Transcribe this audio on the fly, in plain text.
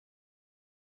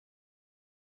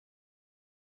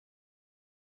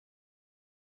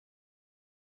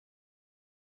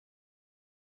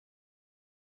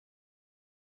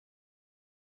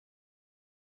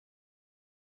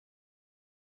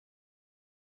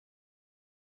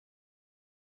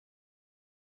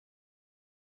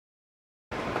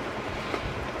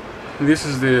This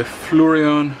is the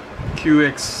Flureon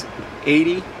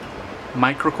QX80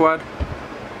 MicroQuad.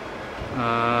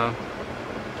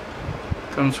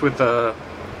 Comes with a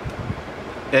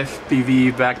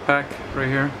FPV backpack right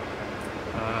here.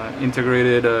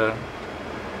 Integrated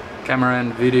camera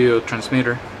and video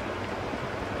transmitter.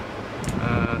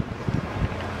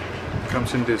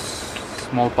 Comes in this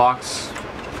small box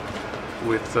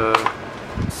with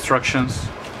instructions.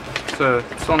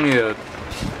 It's only a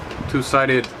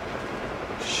two-sided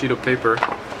sheet of paper,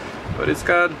 but it's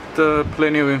got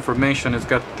plenty of information. It's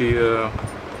got the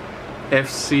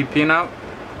FC pinout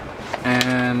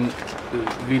and the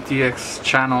VTX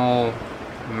channel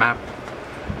map.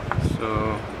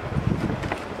 So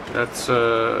that's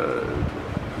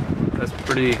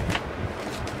pretty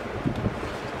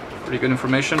good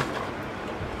information.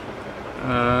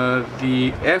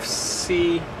 The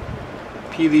FC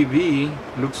PDB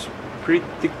looks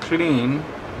pretty clean.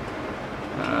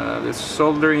 The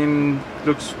soldering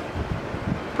looks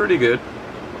pretty good.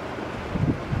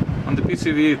 On the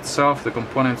PCB itself, the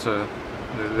components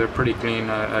they're pretty clean.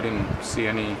 I didn't see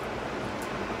any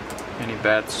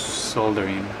bad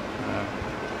soldering.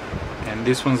 And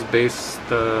this one's based,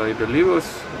 I believe, it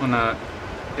was on a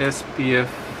SPF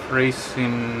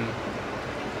Racing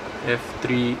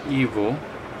F3 Evo.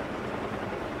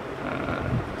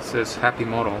 It says happy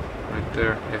model right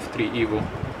there, F3 Evo.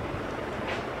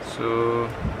 So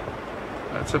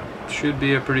should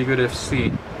be a pretty good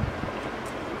FC.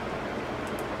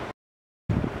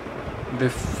 The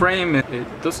frame,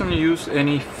 it doesn't use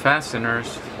any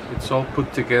fasteners. It's all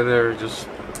put together, just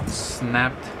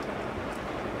snapped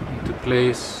into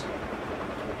place.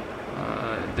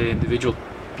 The individual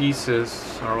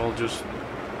pieces are all just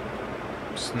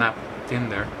snapped in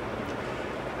there.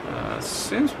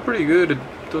 Seems pretty good. It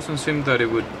doesn't seem that it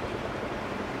would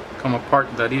come apart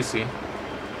that easy.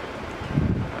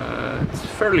 It's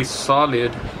fairly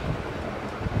solid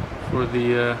for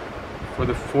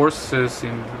the forces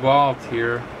involved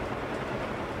here.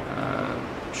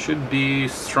 Should be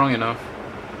strong enough.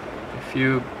 If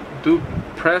you do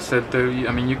press it,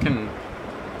 I mean, you can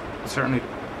certainly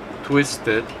twist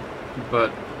it,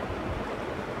 but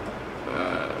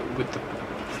with the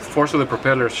force of the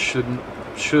propeller shouldn't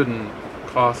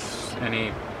cause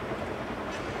any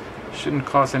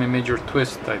major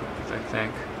twist. I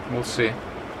think we'll see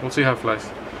how it flies.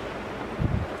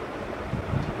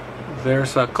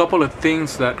 There's a couple of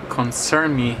things that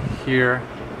concern me here.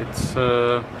 It's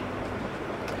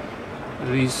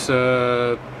these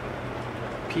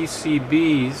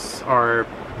PCBs are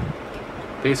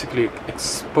basically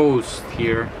exposed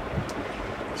here.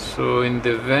 So in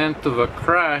the event of a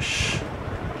crash,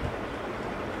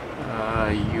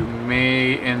 you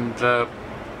may end up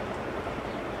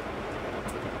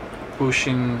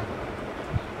pushing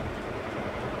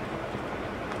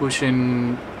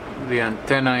the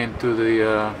antenna into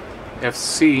the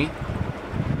FC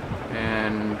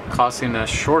and causing a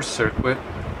short circuit.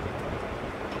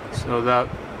 So that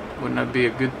would not be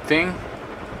a good thing.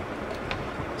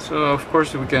 So of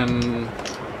course we can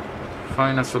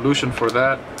find a solution for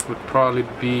that. Would probably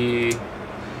be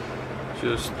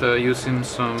just using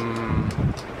some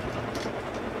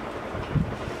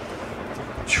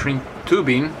shrink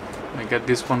tubing. I got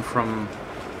this one from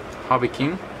Hobby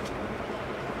King.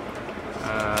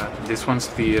 This one's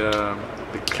the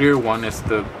clear one. Is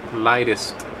the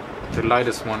lightest. The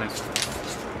lightest one is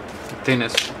the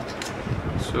thinnest.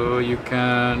 So you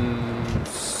can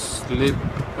slip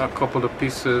a couple of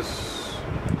pieces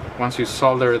once you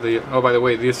solder the. Oh, by the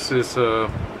way, this is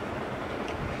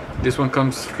this one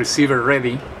comes receiver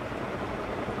ready.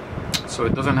 So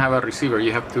it doesn't have a receiver.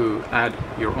 You have to add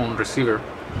your own receiver.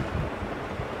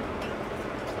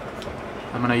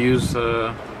 I'm gonna use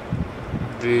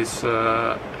this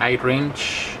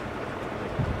iRange,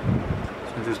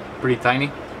 since it's pretty tiny.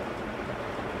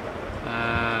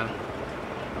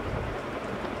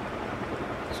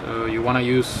 So you want to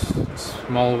use a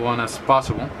small one as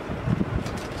possible.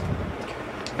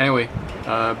 Anyway,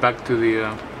 back to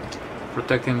the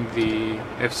protecting the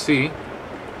FC.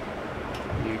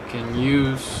 You can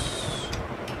use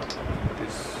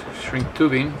this shrink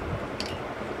tubing.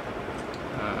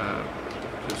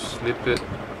 Just slip it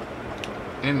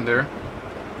in there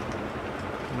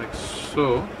like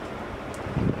so.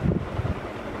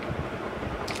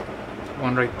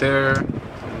 One right there,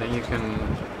 and then you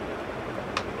can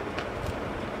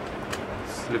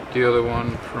slip the other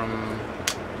one from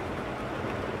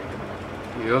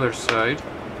the other side.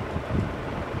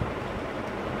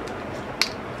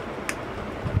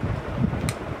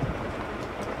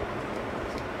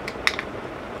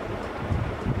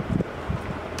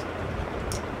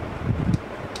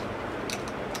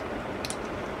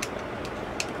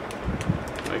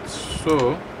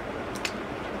 so.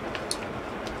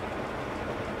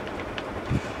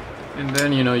 And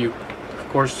then, you know, you of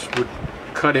course would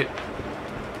cut it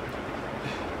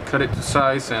to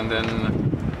size, and then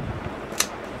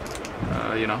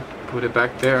you know, put it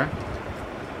back there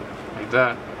like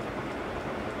that.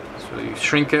 So you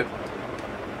shrink it,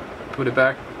 put it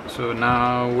back, so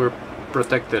now we're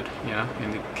protected. You know,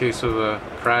 in the case of a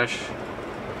crash,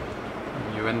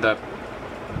 you end up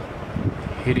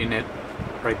hitting it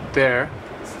right there.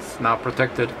 It's now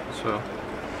protected. So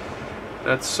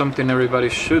that's something everybody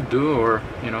should do, or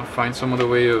you know, find some other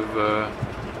way of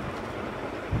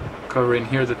covering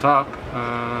here the top.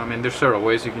 I mean, there's several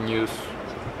ways you can use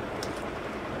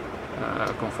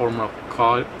conformal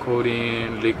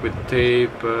coating, liquid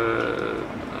tape, I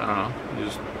don't know,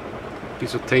 just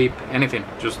piece of tape, anything.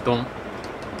 Just don't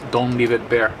leave it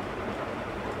bare.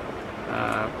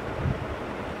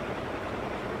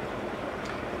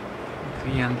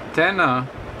 The antenna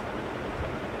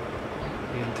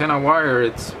wire,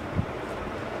 it's,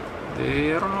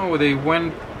 I don't know, they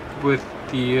went with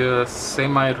the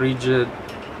semi-rigid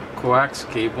coax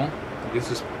cable. This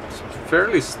is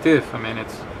fairly stiff. I mean,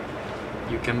 it's,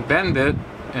 you can bend it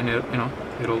and it, you know,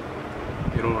 it'll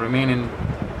remain in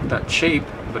that shape,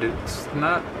 but it's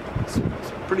not, it's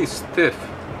pretty stiff.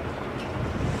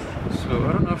 So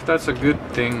I don't know if that's a good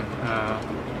thing.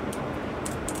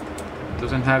 It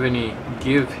doesn't have any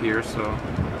give here, so,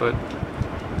 but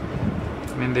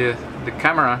I mean, the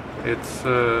camera, it's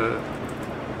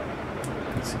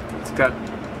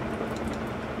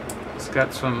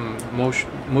got some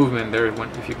movement there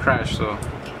if you crash, so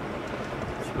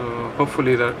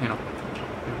hopefully that, you know,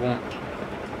 it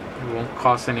won't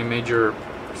cause any major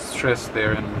stress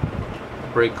there and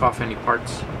break off any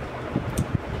parts.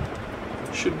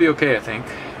 Should be okay, I think.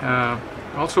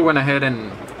 Also went ahead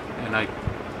and I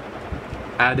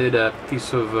added a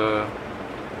piece of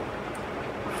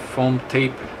foam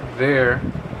tape there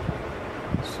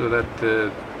so that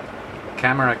the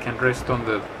camera can rest on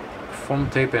the foam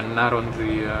tape and not on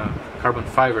the carbon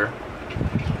fiber,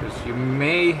 because you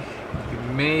may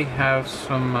have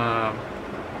some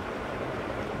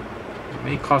it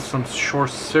may cause some short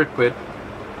circuit,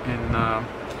 and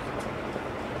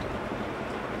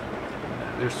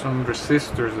there's some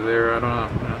resistors there, I don't know,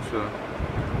 you know, so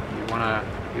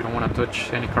you don't want to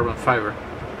touch any carbon fiber.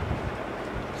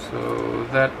 So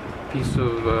that piece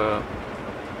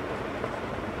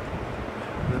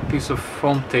of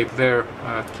foam tape there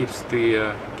keeps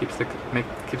the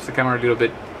camera a little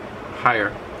bit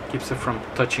higher, keeps it from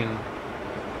touching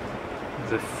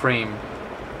the frame.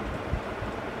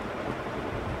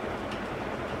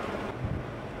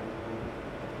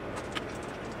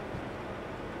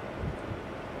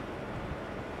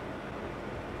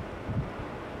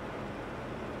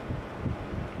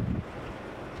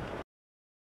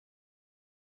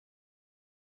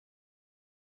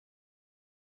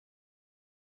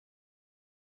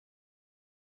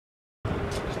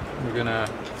 We're gonna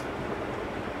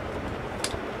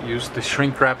use the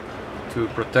shrink wrap to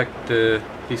protect the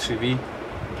PCB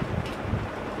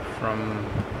from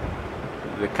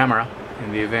the camera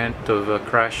in the event of a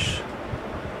crash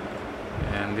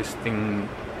and this thing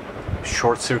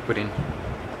short-circuiting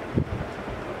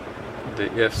the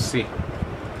FC.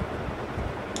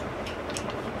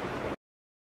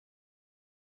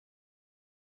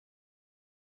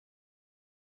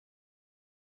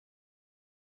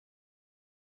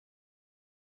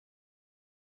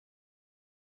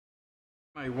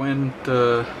 I went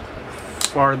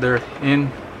farther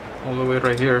in, all the way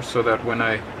right here, so that when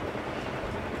I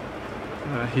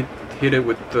hit it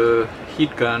with the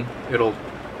heat gun, it'll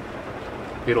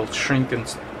shrink and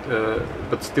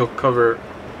but still cover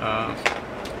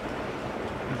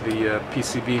the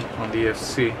PCB on the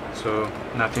FC, so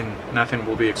nothing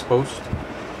will be exposed.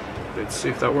 Let's see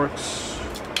if that works.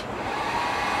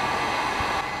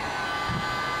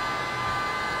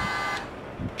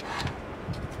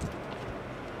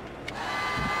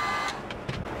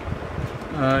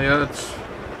 Yeah,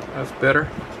 that's better.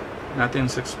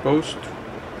 Nothing's exposed.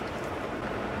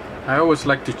 I always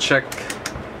like to check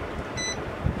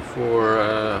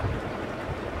for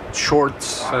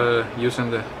shorts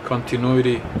using the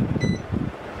continuity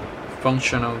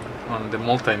function on the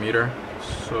multimeter.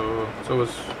 So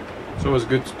it's always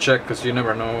good to check, because you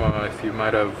never know if you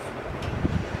might have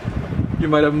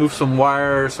moved some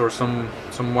wires, or some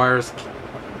wires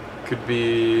could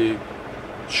be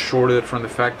shorted from the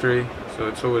factory. So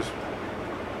it's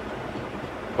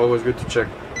always good to check.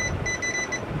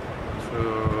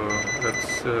 So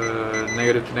that's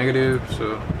negative to negative.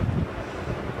 So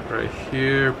right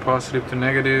here, positive to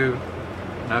negative,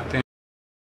 nothing.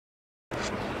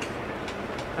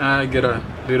 I get a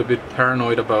little bit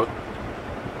paranoid about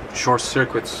short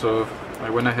circuits, so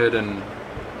I went ahead and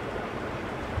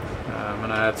I'm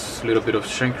gonna add a little bit of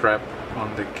shrink wrap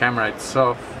on the camera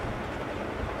itself,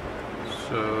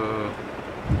 so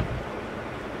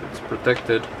it's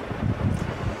protected.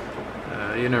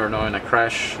 You never know, in a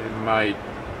crash it might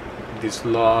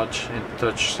dislodge and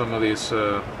touch some of these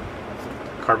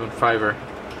carbon fiber.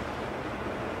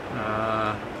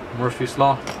 Murphy's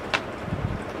Law.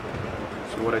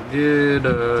 So what I did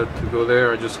to go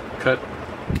there, I just cut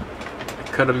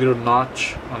a little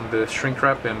notch on the shrink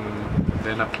wrap and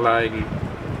then apply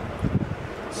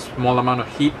a small amount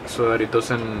of heat so that it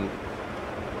doesn't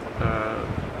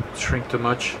shrink too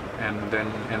much and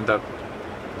then end up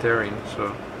tearing.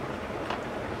 So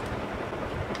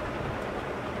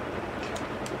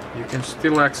you can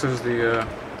still access the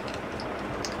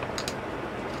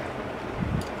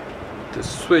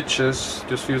switches.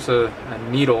 Just use a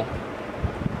needle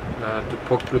to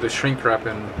poke through the shrink wrap,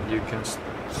 and you can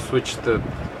switch the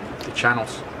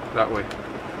channels that way.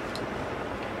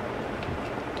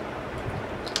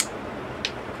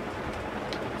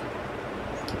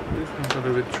 This one's a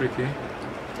little bit tricky.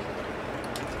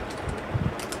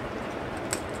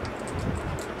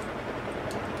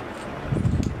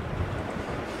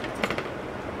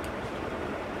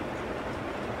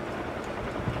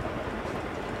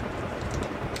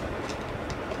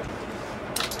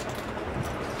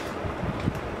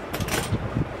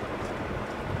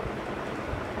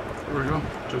 There we go,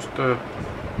 just a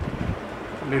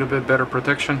little bit better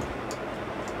protection.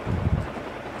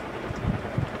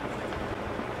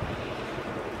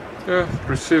 Yeah,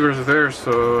 receiver's there,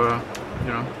 so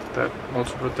you know, that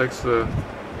also protects the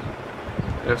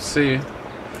FC.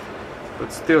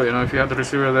 But still, you know, if you have the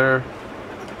receiver there,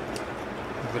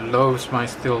 the lobes might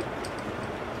still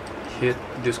hit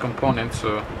this component,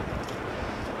 so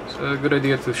it's a good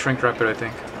idea to shrink wrap it, I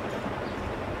think.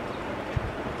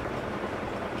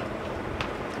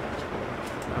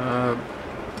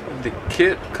 The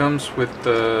kit comes with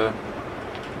the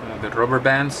rubber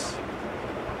bands.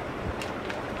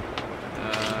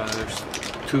 There's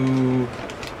two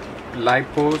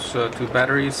LiPos, two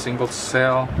batteries, single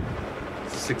cell,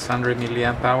 600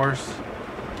 milliamp hours.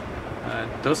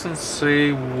 It doesn't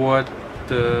say what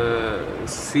the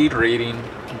seed rating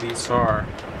these are,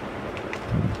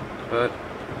 but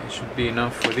it should be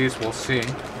enough for these, we'll see.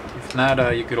 If not,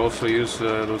 you could also use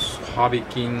those Hobby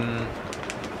King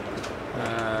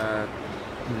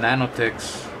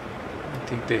NanoTechs. I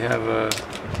think they have a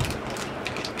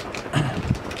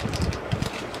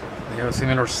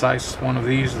similar size one of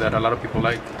these that a lot of people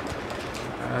like.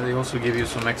 They also give you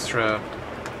some extra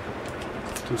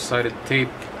two-sided tape,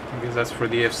 because that's for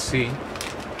the FC.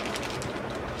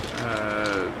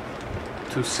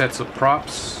 Two sets of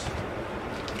props.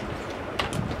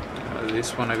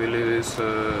 This one I believe is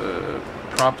a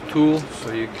prop tool,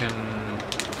 so you can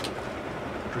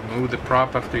remove the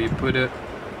prop after you put it.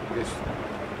 Just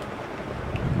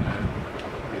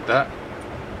get that.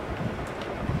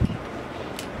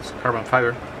 It's carbon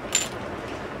fiber,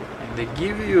 and they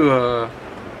give you a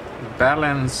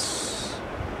balance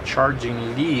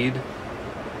charging lead,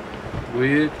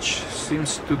 which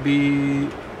seems to be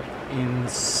in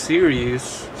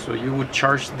series. So you would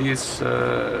charge this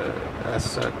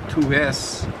as a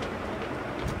 2S.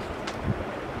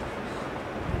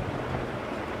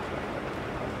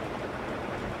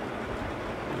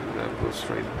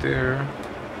 Right there.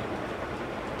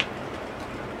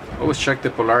 Always check the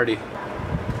polarity.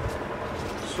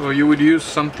 So you would use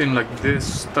something like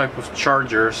this type of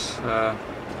chargers.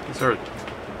 These are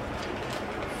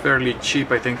fairly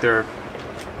cheap. I think they're,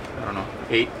 I don't know,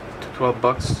 8 to 12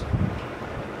 bucks.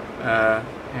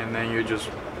 And then you just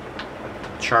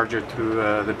charge it through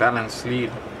the balance lead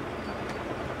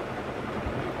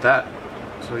like that.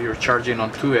 So you're charging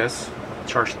on 2S,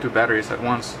 charge two batteries at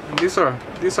once. And these are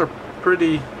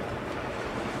pretty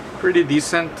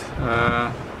decent.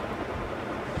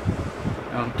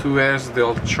 On 2S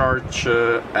they'll charge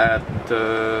at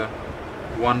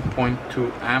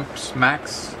 1.2 amps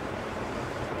max,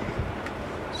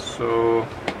 so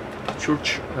should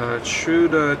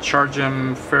charge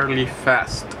them fairly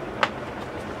fast.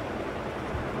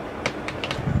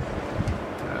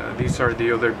 These are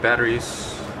the other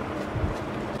batteries,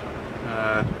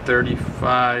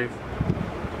 35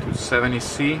 to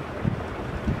 70C,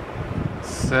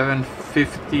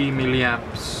 750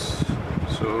 milliamps,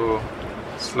 so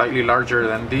slightly larger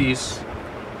than these.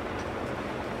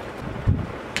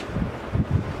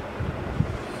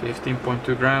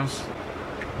 15.2 grams.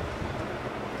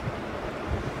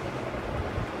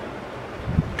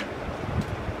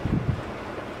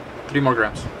 Three more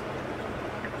grams.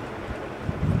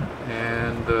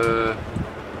 and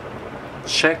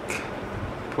check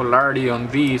polarity on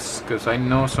these, because I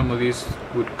know some of these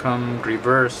would come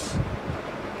reverse,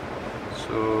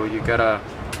 so you gotta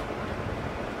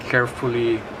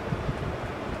carefully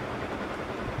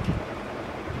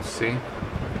see.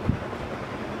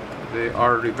 They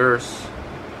are reverse,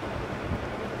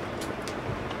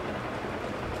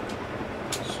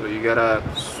 so you gotta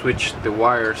switch the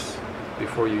wires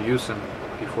before you use them,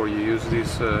 before you use these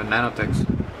NanoTechs.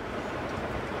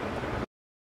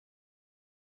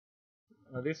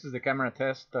 This is the camera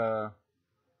test. I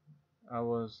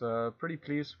was pretty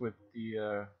pleased with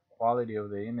the quality of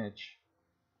the image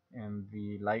and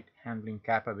the light handling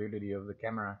capability of the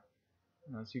camera.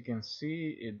 As you can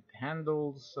see, it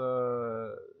handles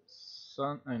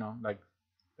sun. Like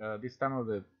this time of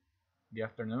the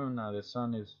afternoon, the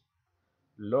sun is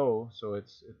low, so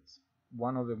it's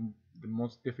one of the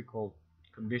most difficult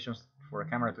conditions for a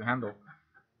camera to handle.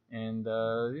 And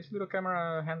this little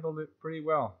camera handled it pretty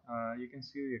well. You can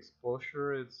see the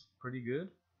exposure; it's pretty good.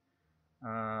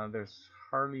 There's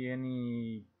hardly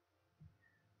any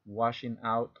washing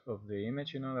out of the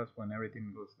image. That's when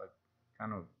everything goes like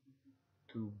kind of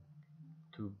too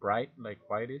bright, like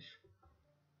whitish.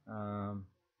 Um,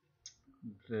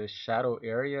 the shadow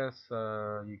areas,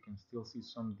 you can still see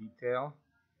some detail.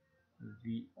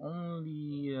 The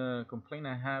only complaint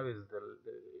I have is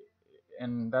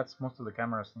and that's most of the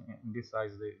cameras in this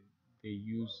size. They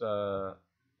use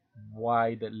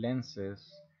wide lenses,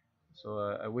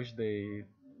 so I wish they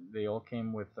all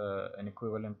came with an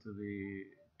equivalent to the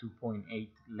 2.8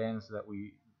 lens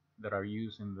that are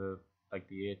used in the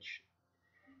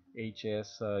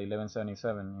HS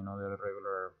 1177.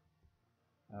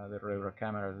 The regular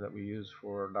cameras that we use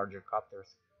for larger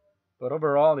copters. But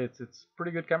overall, it's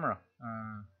pretty good camera.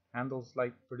 Handles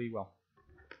light pretty well.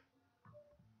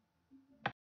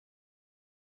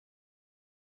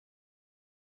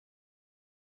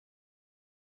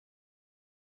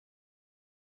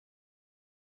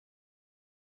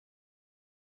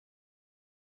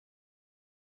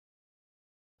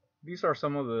 These are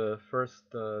some of the first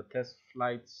test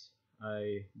flights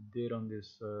I did on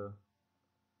this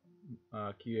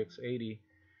QX80.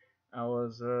 I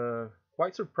was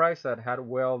quite surprised at how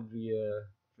well the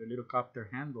little copter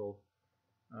handled.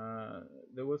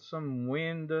 There was some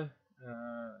wind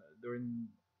during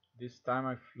this time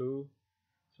I flew,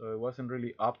 so it wasn't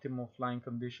really optimal flying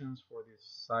conditions for this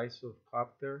size of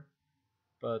copter.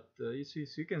 But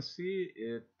you can see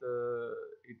it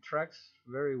tracks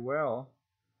very well,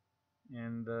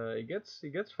 and it gets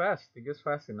fast. It gets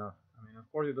fast enough. I mean,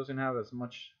 of course, it doesn't have as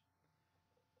much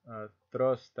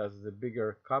thrust as the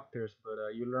bigger copters,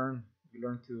 but you learn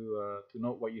to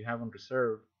know what you have on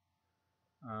reserve.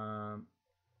 Um,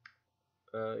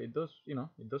 it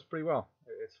does pretty well.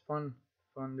 It's fun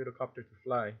little copter to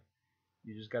fly.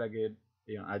 You just gotta get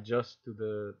adjust to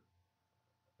the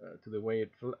way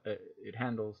it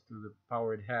handles, to the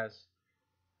power it has.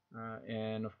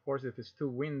 And of course, if it's too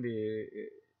windy,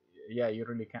 yeah, you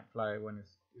really can't fly when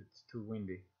it's too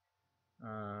windy.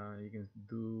 You can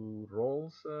do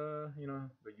rolls,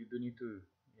 but you do need to,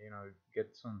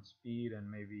 get some speed and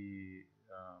maybe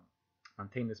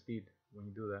maintain the speed when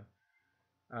you do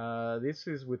that. This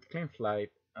is with CleanFlight.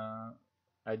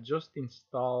 I just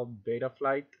installed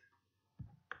Betaflight,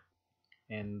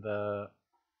 and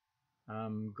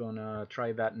I'm gonna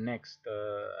try that next.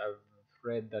 I've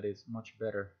read that it's much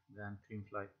better than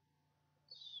CleanFlight,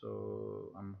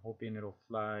 so I'm hoping it'll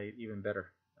fly even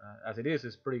better. As it is,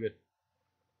 it's pretty good.